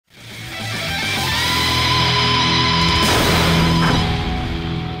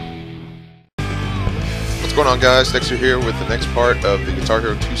What's going on, guys? Dexter here with the next part of the Guitar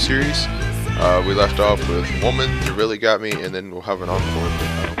Hero 2 series. We left off with Woman, You Really Got Me, and then we'll have an encore, but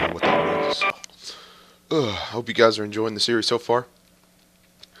I don't know what that was. I hope you guys are enjoying the series so far.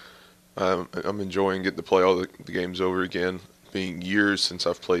 I'm enjoying getting to play all the games over again, being years since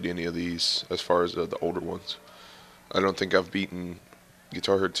I've played any of these as far as the older ones. I don't think I've beaten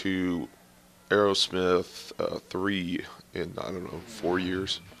Guitar Hero 2, Aerosmith 3 in, I don't know, 4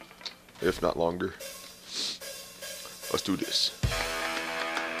 years, if not longer. Let's do this.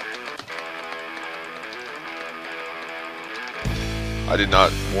 I did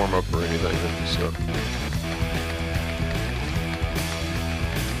not warm up or anything, so.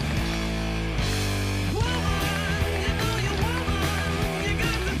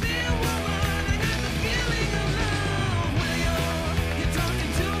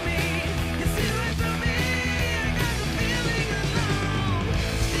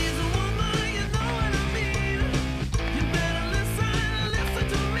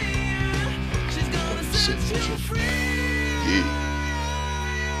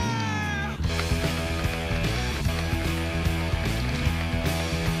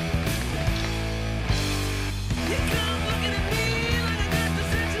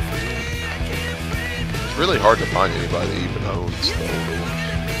 It's really hard to find anybody that even owns the older ones,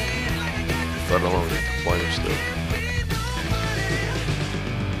 let alone play them still.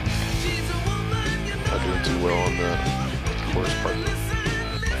 Not doing too well on the chorus part.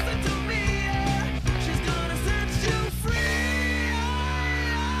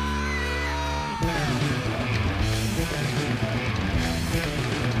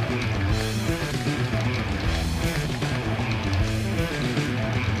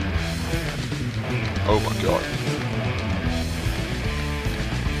 Oh my god.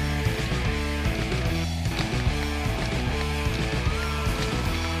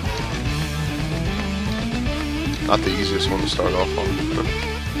 Not the easiest one to start off on.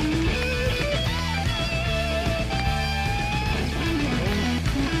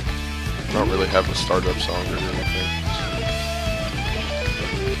 I don't really have a startup song or anything.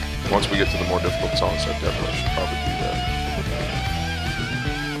 Once we get to the more difficult songs, I definitely should probably do that.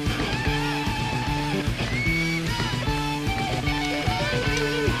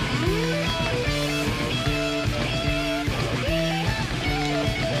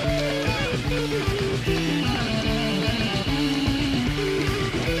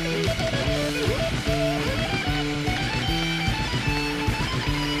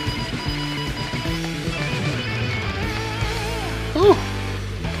 Whew.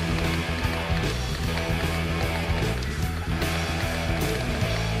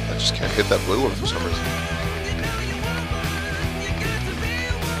 I just can't hit that blue one for some reason.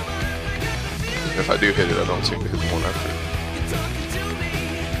 If I do hit it, I don't seem to hit the one after it.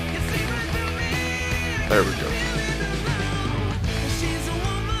 There we go.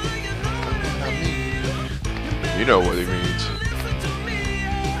 You know what it means.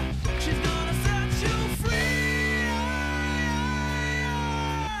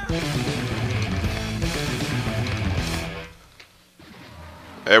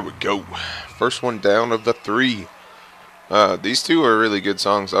 There we go. First one down of the 3. These two are really good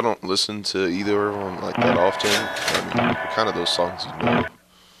songs. I don't listen to either of them like that often. I mean, they're kind of those songs you know.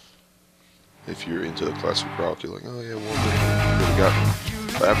 If you're into the classic rock, you're like, oh yeah, well, really got me.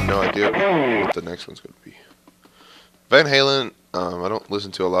 But I have no idea what the next one's going to be. Van Halen, I don't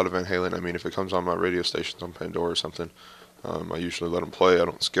listen to a lot of Van Halen. I mean, if it comes on my radio stations on Pandora or something, I usually let them play. I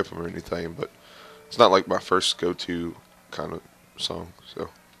don't skip them or anything, but it's not like my first go-to kind of song. So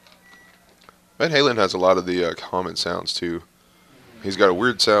Van Halen has a lot of the common sounds too. He's got a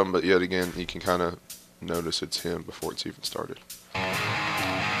weird sound, but yet again, you can kind of notice it's him before it's even started.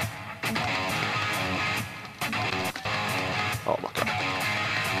 Oh my god.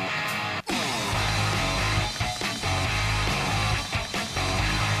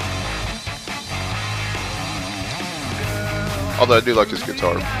 Although I do like his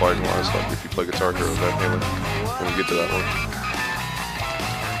guitar playing wise, like if you play Guitar Hero Van Halen, when we get to that one.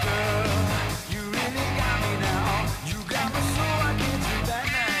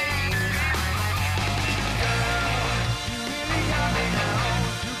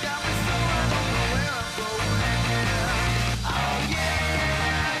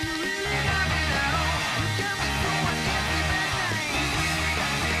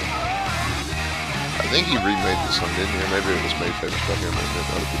 I think he remade this song, didn't he? Or maybe it was made famous by him and then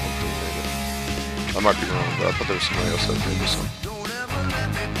other people remade it. I might be wrong, but I thought there was somebody else that made this song.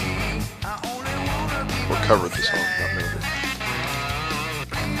 Or covered the song, not made it.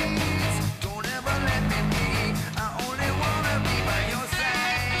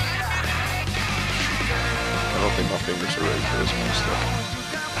 my fingers are ready for this kind of stuff.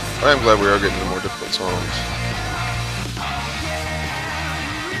 But I am glad we are getting the more difficult songs.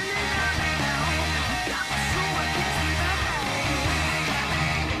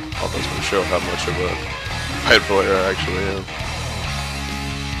 Almost going to show how much of a bad player I actually am.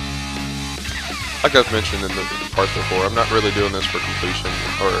 Like I've mentioned in the part before, I'm not really doing this for completion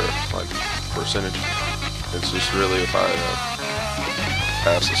or like percentage. It's just really if I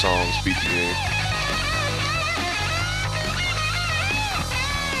pass the songs, beat the game.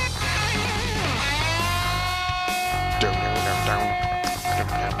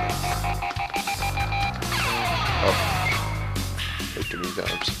 Oh, way too many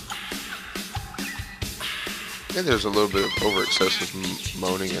times. And there's a little bit of over excessive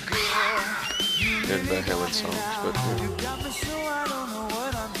moaning in Van Halen songs, but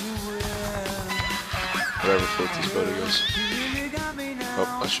whatever floats his boat, I guess.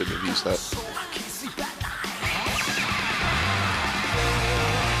 Oh, I shouldn't have used that.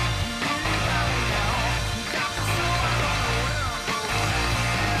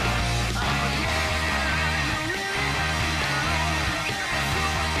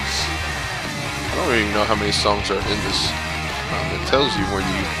 I don't even know how many songs are in this. It tells you when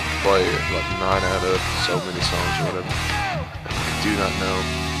you play like 9 out of so many songs or whatever. I do not know.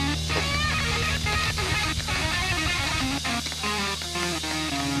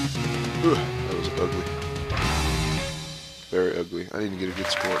 That was ugly. Very ugly. I need to get a good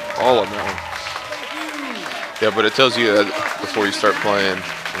score. All on that one. Yeah, but it tells you that before you start playing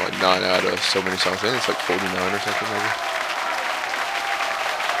like 9 out of so many songs. I think it's like 49 or something maybe.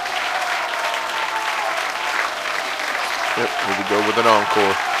 Yep, here we go with an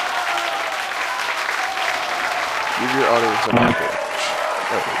encore. Give your audience an encore.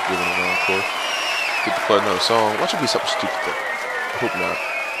 Oh, giving an encore. Get to play another song. Watch it be something stupid though. I hope not.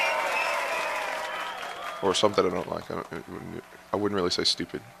 Or something I don't like. I wouldn't really say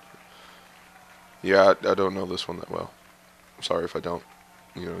stupid. Yeah, I don't know this one that well. I'm sorry if I don't.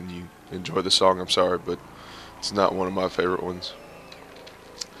 You know, and you enjoy the song, I'm sorry, but it's not one of my favorite ones.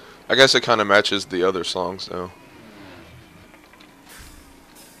 I guess it kind of matches the other songs though.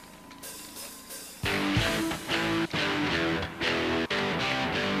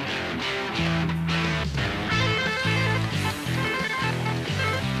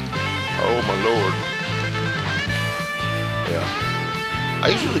 Oh my lord. Yeah. I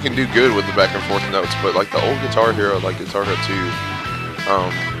usually can do good with the back and forth notes, but like the old Guitar Hero, like Guitar Hero 2,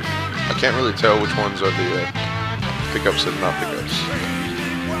 I can't really tell which ones are the pickups and not pickups.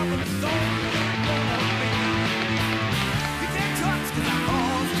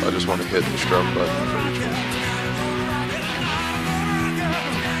 So I just want to hit the strum button for each one.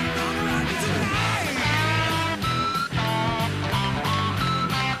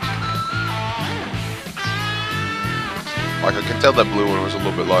 Like I can tell that blue one was a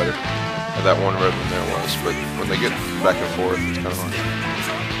little bit lighter, and that one red one there was, but when they get back and forth, it's kind of hard.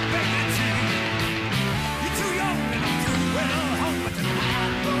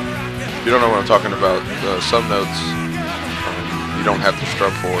 If you don't know what I'm talking about, some notes you don't have to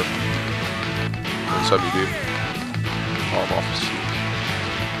strum for, and some you do. Oh, I'm off his feet.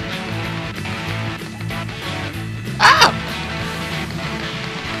 Ah!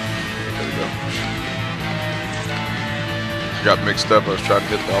 There we go. Got mixed up. I was trying to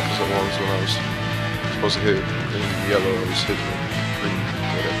hit the opposite ones when I was supposed to hit in yellow. I was hitting the green,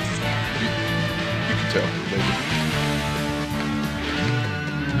 whatever. You can tell, maybe.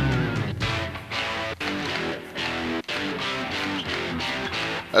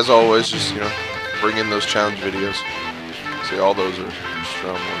 As always, just, you know, bring in those challenge videos. See, all those are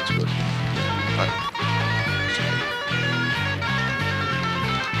strong ones, but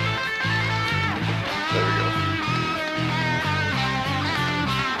there we go.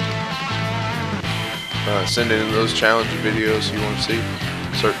 Send in those challenge videos you want to see,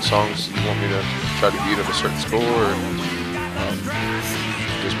 certain songs you want me to try to beat at a certain score, or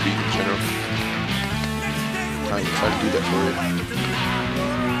just beat in general. I can try to do that for you.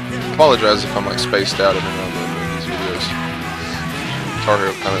 Apologize if I'm like spaced out in and out of these videos. Guitar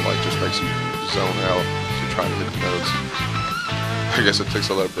Hero kind of like just makes you zone out if you're trying to hit the notes. I guess it takes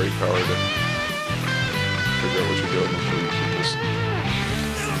a lot of brain power to figure out what you're doing before you can just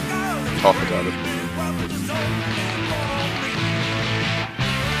talk about it.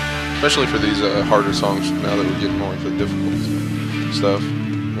 Especially for these harder songs now that we're getting more into the difficult stuff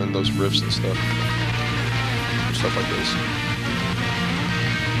and those riffs and stuff like this.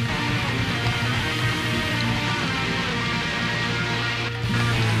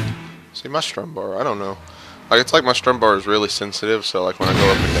 See, my strum bar, I don't know. Like, it's like my strum bar is really sensitive, so like when I go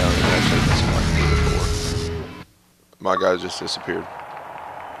up and down, it actually doesn't like 3 or 4. my guy just disappeared.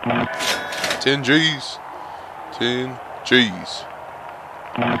 10 G's. 10 G's.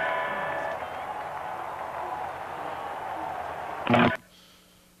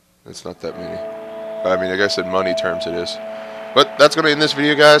 It's not that many. I mean, I guess in money terms it is. But that's going to end this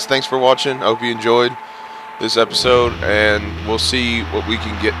video, guys. Thanks for watching. I hope you enjoyed this episode, and we'll see what we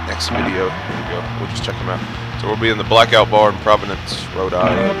can get next video. Here we go. We'll just check them out. So we'll be in the Blackout Bar in Providence, Rhode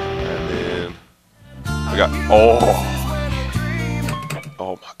Island, and then we got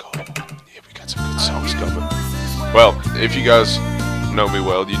oh my god, yeah, we got some good songs coming. Well, if you guys know me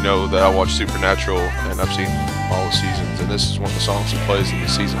well, you know that I watch Supernatural, and I've seen all the seasons, and this is one of the songs that plays in the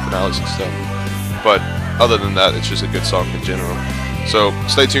season finales and stuff. But other than that, it's just a good song in general. So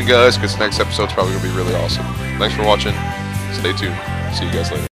stay tuned, guys, because the next episode's probably going to be really awesome. Thanks for watching. Stay tuned. See you guys later.